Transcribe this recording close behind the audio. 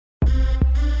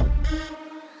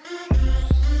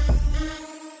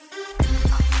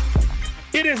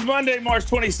It is Monday, March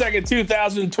 22nd,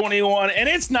 2021, and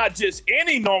it's not just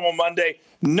any normal Monday.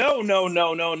 No.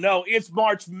 It's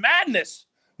March Madness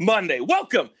Monday.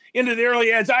 Welcome into the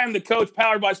Early Edge. I am the coach,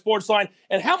 powered by Sportsline,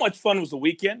 and how much fun was the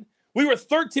weekend? We were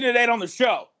 13-8 on the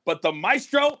show, but the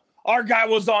maestro, our guy,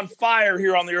 was on fire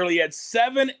here on the Early Edge,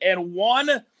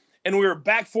 7-1, and we were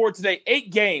back for it today.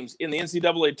 8 games in the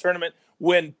NCAA tournament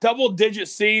when double-digit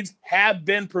seeds have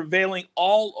been prevailing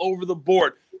all over the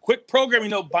board. Quick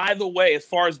programming note, by the way, as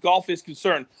far as golf is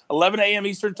concerned, 11 a.m.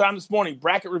 Eastern time this morning,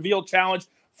 bracket reveal challenge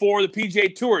for the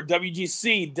PGA Tour,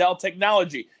 WGC, Dell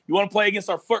Technology. You want to play against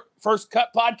our First Cut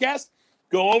podcast?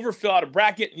 Go over, fill out a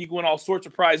bracket, and you can win all sorts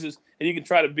of prizes, and you can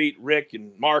try to beat Rick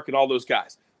and Mark and all those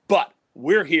guys. But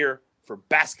we're here for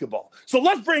basketball. So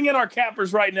let's bring in our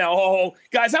cappers right now. Oh,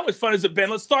 guys, how much fun has it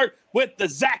been? Let's start with the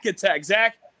Zach attack.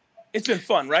 Zach, it's been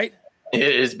fun, right?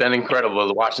 It has been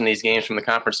incredible watching these games from the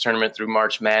conference tournament through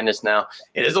March Madness now.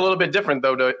 It is a little bit different,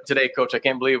 though, today, Coach. I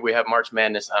can't believe we have March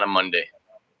Madness on a Monday.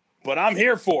 But I'm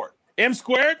here for it. M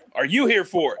Squared, are you here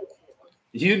for it?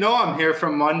 You know I'm here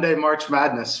for Monday, March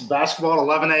Madness. Basketball at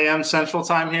 11 a.m. Central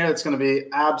Time here. It's going to be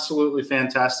absolutely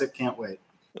fantastic. Can't wait.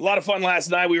 A lot of fun last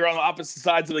night. We were on the opposite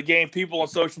sides of the game. People on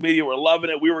social media were loving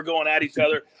it. We were going at each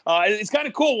other. It's kind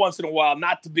of cool once in a while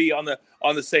not to be on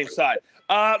the same side.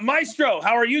 Maestro,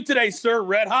 how are you today, sir?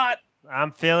 Red hot.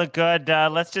 I'm feeling good.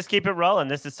 Let's just keep it rolling.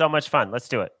 This is so much fun. Let's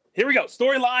do it. Here we go.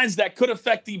 Storylines that could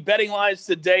affect the betting lines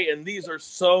today, and these are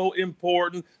so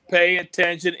important. Pay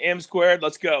attention. M Squared,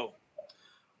 let's go.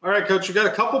 All right, Coach, we got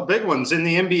a couple big ones in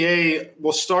the NBA.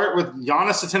 We'll start with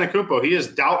Giannis Antetokounmpo. He is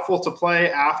doubtful to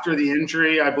play after the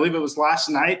injury. I believe it was last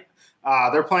night.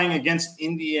 They're playing against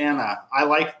Indiana. I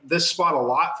like this spot a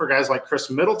lot for guys like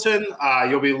Chris Middleton.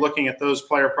 You'll be looking at those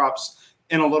player props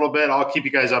in a little bit. I'll keep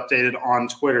you guys updated on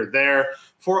Twitter there.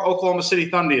 For Oklahoma City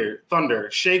Thunder,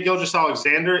 Shai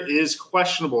Gilgeous-Alexander is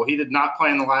questionable. He did not play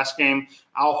in the last game.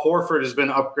 Al Horford has been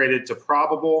upgraded to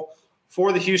probable.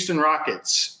 For the Houston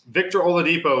Rockets, Victor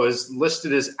Oladipo is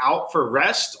listed as out for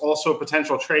rest, also a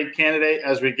potential trade candidate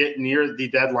as we get near the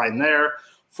deadline there.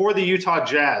 For the Utah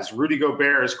Jazz, Rudy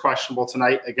Gobert is questionable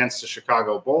tonight against the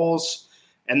Chicago Bulls.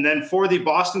 And then for the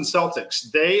Boston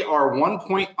Celtics, they are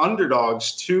 1-point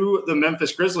underdogs to the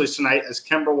Memphis Grizzlies tonight as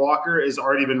Kemba Walker has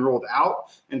already been ruled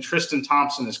out and Tristan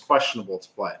Thompson is questionable to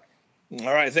play.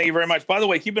 All right, thank you very much. By the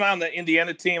way, keep an eye on the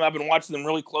Indiana team. I've been watching them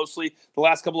really closely the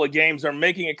last couple of games. They're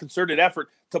making a concerted effort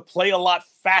to play a lot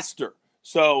faster.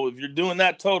 So if you're doing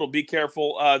that total, be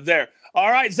careful there.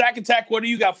 All right, Zach Attack, what do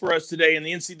you got for us today in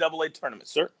the NCAA tournament,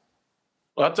 sir?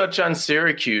 Well, I'll touch on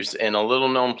Syracuse and a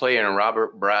little-known player in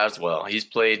Robert Braswell. He's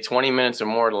played 20 minutes or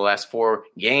more the last 4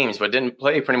 games, but didn't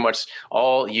play pretty much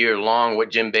all year long. What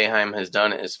Jim Boeheim has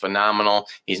done is phenomenal.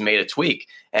 He's made a tweak.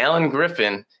 Alan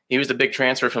Griffin, he was the big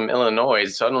transfer from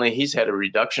Illinois. Suddenly, he's had a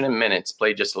reduction in minutes,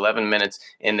 played just 11 minutes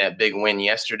in that big win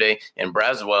yesterday. And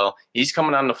Braswell, he's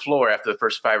coming on the floor after the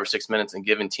first 5 or 6 minutes and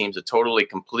giving teams a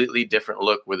completely different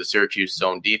look with the Syracuse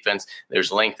zone defense.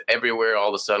 There's length everywhere all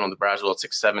of a sudden with Braswell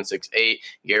 6'7", 6'8",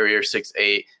 Guerrier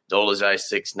 6'8", Dolezaj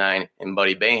 6'9", and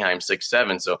Buddy Boeheim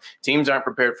 6'7". So teams aren't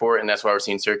prepared for it, and that's why we're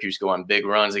seeing Syracuse go on big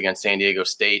runs against San Diego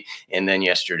State and then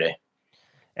yesterday.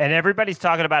 And everybody's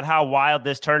talking about how wild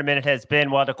this tournament has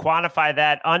been. Well, to quantify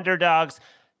that, underdogs,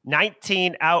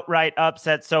 19 outright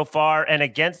upsets so far, and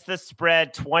against the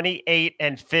spread,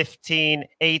 28-15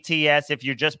 ATS if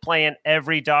you're just playing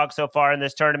every dog so far in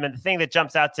this tournament. The thing that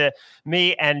jumps out to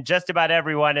me and just about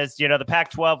everyone is, the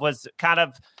Pac-12 was kind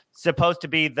of supposed to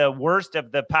be the worst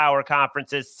of the power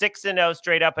conferences, 6-0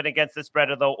 straight up and against the spread,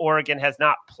 although Oregon has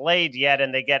not played yet,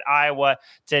 and they get Iowa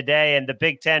today. And the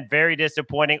Big Ten, very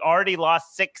disappointing. Already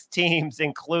lost 6 teams,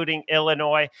 including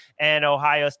Illinois and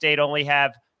Ohio State. Only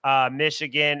have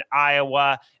Michigan,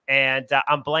 Iowa, and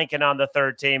I'm blanking on the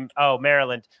third team. Oh,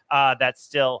 Maryland. That's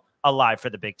still alive for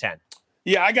the Big Ten.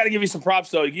 Yeah, I got to give you some props,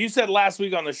 though. You said last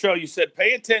week on the show, you said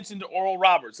pay attention to Oral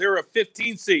Roberts. They were a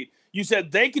 15 seed. You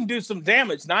said they can do some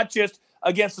damage, not just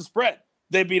against the spread.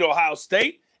 They beat Ohio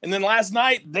State. And then last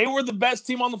night, they were the best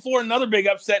team on the floor, another big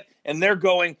upset, and they're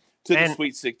going to the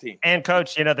Sweet 16. And,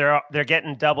 Coach, they're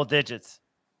getting double digits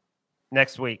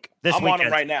next week. I'm on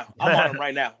them right now. I'm on them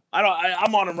right now.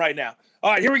 I'm on them right now.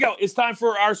 All right, here we go. It's time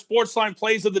for our Sportsline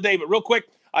plays of the day. But real quick,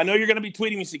 I know you're going to be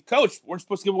tweeting me, say, Coach, we're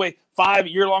supposed to give away 5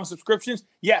 year-long subscriptions.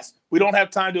 Yes, we don't have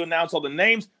time to announce all the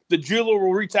names. The jeweler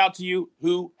will reach out to you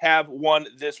who have won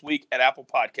this week at Apple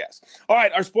Podcasts. All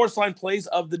right, our Sportsline plays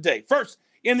of the day. First,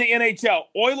 in the NHL,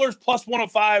 Oilers plus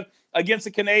 105 against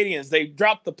the Canadiens. They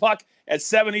dropped the puck at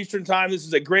 7 Eastern time. This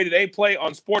is a graded A play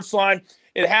on Sportsline.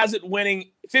 It has it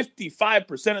winning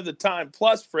 55% of the time.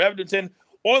 Plus, for Edmonton,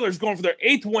 Oilers going for their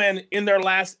 8th win in their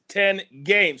last 10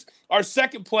 games. Our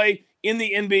second play in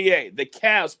the NBA, the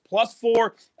Cavs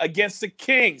 +4 against the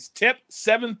Kings. Tip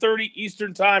 7:30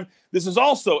 Eastern time. This is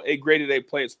also a graded A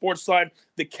play at Sportsline.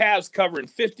 The Cavs covering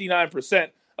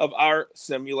 59% of our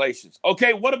simulations.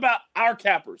 Okay, what about our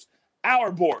cappers,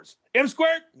 our boards? M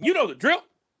squared, you know the drill.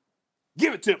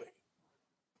 Give it to me.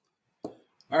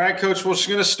 All right, Coach, we're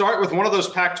going to start with one of those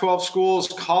Pac-12 schools,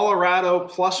 Colorado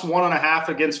 +1.5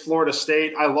 against Florida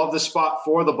State. I love this spot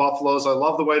for the Buffaloes. I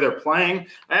love the way they're playing.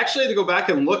 I actually had to go back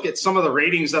and look at some of the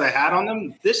ratings that I had on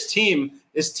them. This team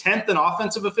is 10th in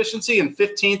offensive efficiency and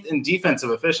 15th in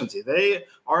defensive efficiency. They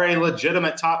are a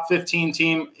legitimate top 15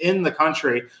 team in the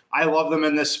country. I love them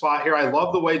in this spot here. I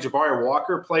love the way Jabari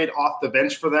Walker played off the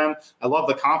bench for them. I love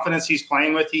the confidence he's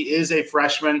playing with. He is a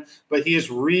freshman, but he is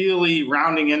really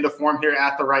rounding into form here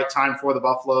at the right time for the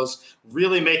Buffaloes,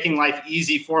 really making life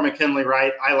easy for McKinley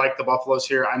Wright. I like the Buffaloes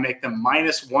here. I make them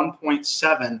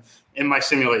 -1.7 in my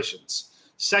simulations.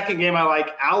 Second game I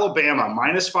like, Alabama,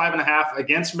 -5.5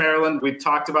 against Maryland. We've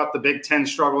talked about the Big Ten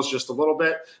struggles just a little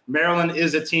bit. Maryland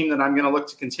is a team that I'm going to look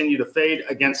to continue to fade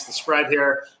against the spread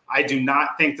here. I do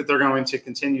not think that they're going to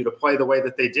continue to play the way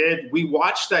that they did. We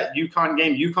watched that UConn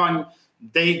game. UConn,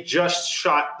 they just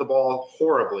shot the ball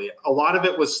horribly. A lot of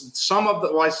it was some of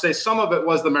it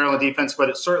was the Maryland defense, but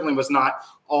it certainly was not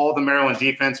all the Maryland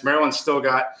defense. Maryland still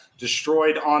got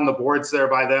destroyed on the boards there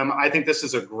by them. I think this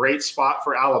is a great spot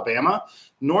for Alabama.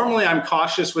 Normally, I'm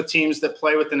cautious with teams that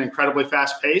play with an incredibly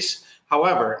fast pace.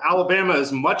 However, Alabama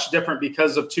is much different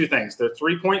because of two things: their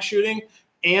three-point shooting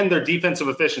and their defensive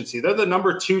efficiency. They're the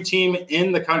number 2 team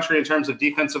in the country in terms of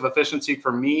defensive efficiency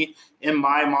for me in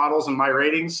my models and my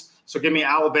ratings. So give me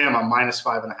Alabama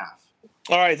 -5.5.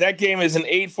 All right, that game is an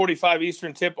 8:45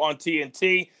 Eastern tip on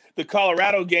TNT. The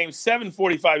Colorado game,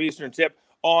 7:45 Eastern tip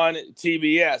on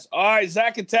TBS. All right,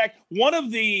 Zach Attack, one of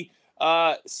the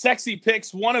sexy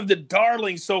picks, one of the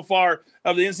darlings so far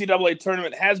of the NCAA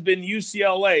tournament has been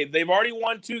UCLA. They've already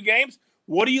won 2 games.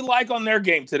 What do you like on their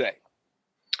game today?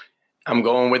 I'm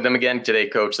going with them again today,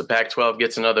 Coach. The Pac-12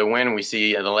 gets another win. We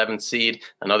see an 11th seed,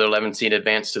 another 11th seed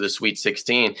advance to the Sweet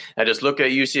 16. I just look at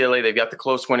UCLA. They've got the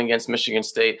close win against Michigan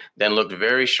State, then looked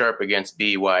very sharp against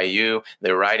BYU.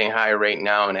 They're riding high right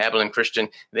now. And Abilene Christian,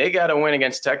 they got a win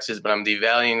against Texas, but I'm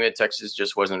devaluing it. Texas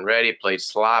just wasn't ready, played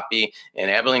sloppy. And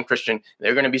Abilene Christian,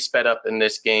 they're going to be sped up in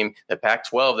this game. The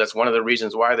Pac-12, that's one of the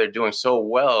reasons why they're doing so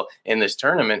well in this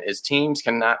tournament, is teams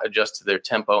cannot adjust to their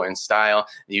tempo and style.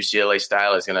 The UCLA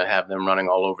style is going to have them running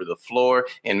all over the floor.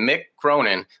 And Mick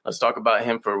Cronin, let's talk about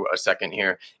him for a second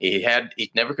here. He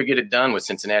never could get it done with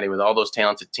Cincinnati with all those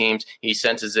talented teams. He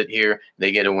senses it here.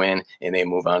 They get a win, and they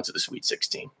move on to the Sweet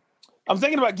 16. I'm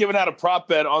thinking about giving out a prop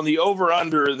bet on the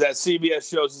over-under that CBS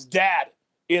shows his dad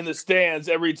in the stands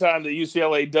every time that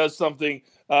UCLA does something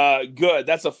good.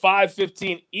 That's a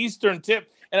 5:15 Eastern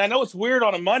tip. And I know it's weird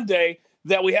on a Monday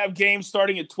that we have games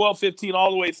starting at 12:15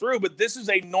 all the way through, but this is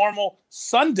a normal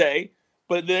Sunday.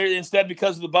 But they're instead,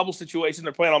 because of the bubble situation,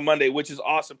 they're playing on Monday, which is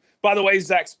awesome. By the way,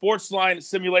 Zach, Sportsline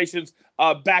simulations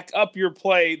back up your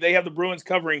play. They have the Bruins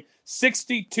covering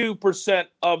 62%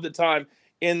 of the time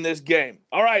in this game.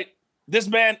 All right, this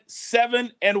man,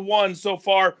 7-1 so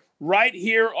far, right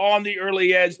here on the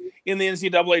early edge in the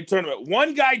NCAA tournament.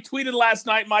 One guy tweeted last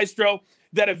night, Maestro,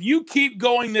 that if you keep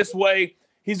going this way,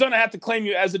 he's going to have to claim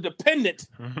you as a dependent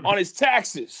on his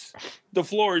taxes. The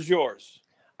floor is yours.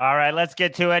 All right, let's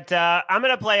get to it. I'm going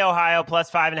to play Ohio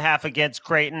 +5.5 against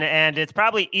Creighton, and it's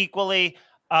probably equally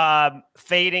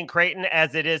fading Creighton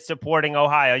as it is supporting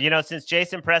Ohio. You know, since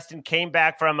Jason Preston came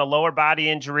back from a lower body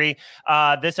injury,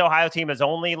 this Ohio team has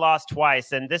only lost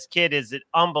twice, and this kid is an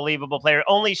unbelievable player.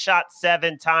 Only shot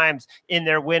 7 times in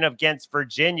their win against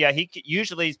Virginia.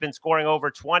 Usually he's been scoring over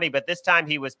 20, but this time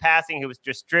he was passing, he was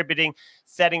distributing,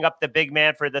 setting up the big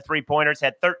man for the three-pointers,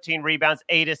 had 13 rebounds,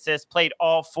 8 assists, played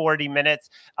all 40 minutes.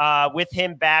 With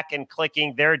him back and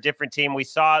clicking, they're a different team. We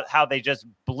saw how they just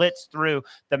blitzed through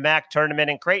the MAC tournament,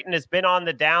 and Creighton has been on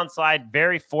the downside,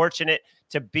 very fortunate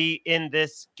to be in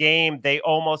this game. They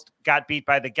almost got beat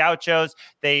by the Gauchos.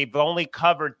 They've only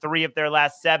covered 3 of their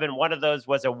last 7. One of those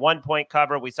was a 1-point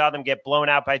cover. We saw them get blown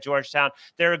out by Georgetown.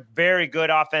 They're a very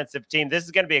good offensive team. This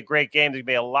is going to be a great game. There's going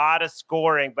to be a lot of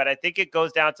scoring, but I think it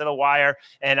goes down to the wire,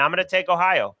 and I'm going to take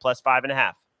Ohio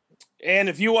 +5.5. And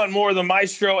if you want more of the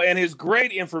Maestro and his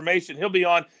great information, he'll be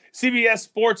on CBS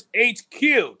Sports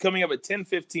HQ coming up at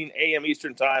 10:15 a.m.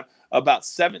 Eastern Time, about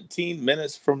 17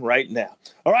 minutes from right now.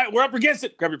 All right, we're up against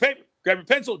it. Grab your paper, grab your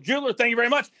pencil. Jeweler, thank you very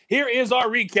much. Here is our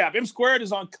recap. M Squared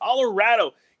is on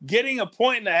Colorado, getting a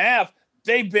 1.5.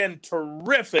 They've been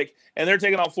terrific, and they're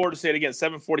taking on Florida State again.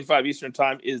 7:45 Eastern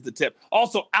time is the tip.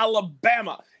 Also,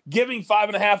 Alabama giving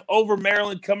 5.5 over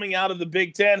Maryland coming out of the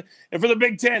Big Ten. And for the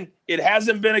Big Ten, it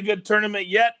hasn't been a good tournament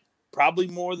yet. Probably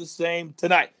more the same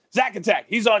tonight. Zach Attack,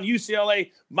 he's on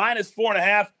UCLA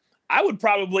 -4.5. I would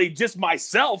probably just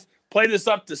myself play this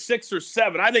up to 6 or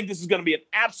 7. I think this is going to be an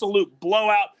absolute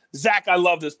blowout. Zach, I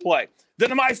love this play. Then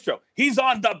the Maestro, he's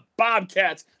on the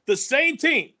Bobcats, the same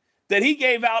team that he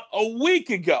gave out a week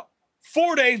ago,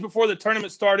 4 days before the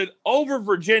tournament started, over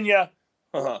Virginia.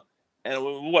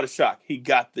 And what a shock. He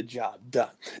got the job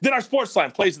done. Then our sports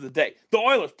line plays of the day. The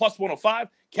Oilers +105,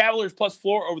 Cavaliers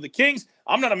 +4 over the Kings.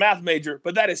 I'm not a math major,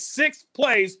 but that is 6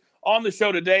 plays on the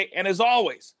show today. And as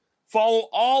always, follow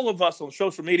all of us on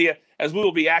social media as we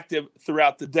will be active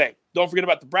throughout the day. Don't forget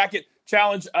about the Bracket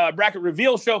Challenge Bracket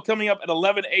Reveal show coming up at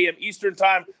 11 a.m. Eastern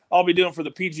time. I'll be doing for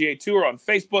the PGA Tour on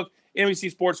Facebook, NBC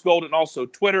Sports Gold, and also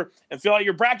Twitter. And fill out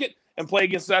your bracket and play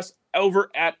against us over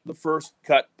at the First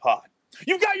Cut Pod.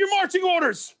 You've got your marching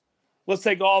orders. Let's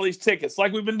take all these tickets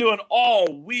like we've been doing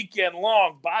all weekend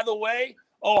long. By the way,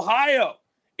 Ohio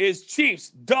is Chiefs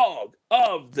Dog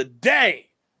of the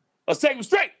Day. Let's take them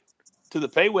straight to the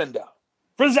pay window.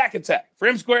 For Zach Attack, for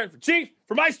M Squared, for Chief,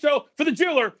 for Maestro, for the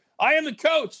Jeweler, I am the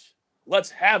coach.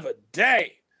 Let's have a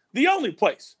day. The only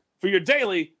place for your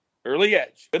daily early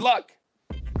edge. Good luck.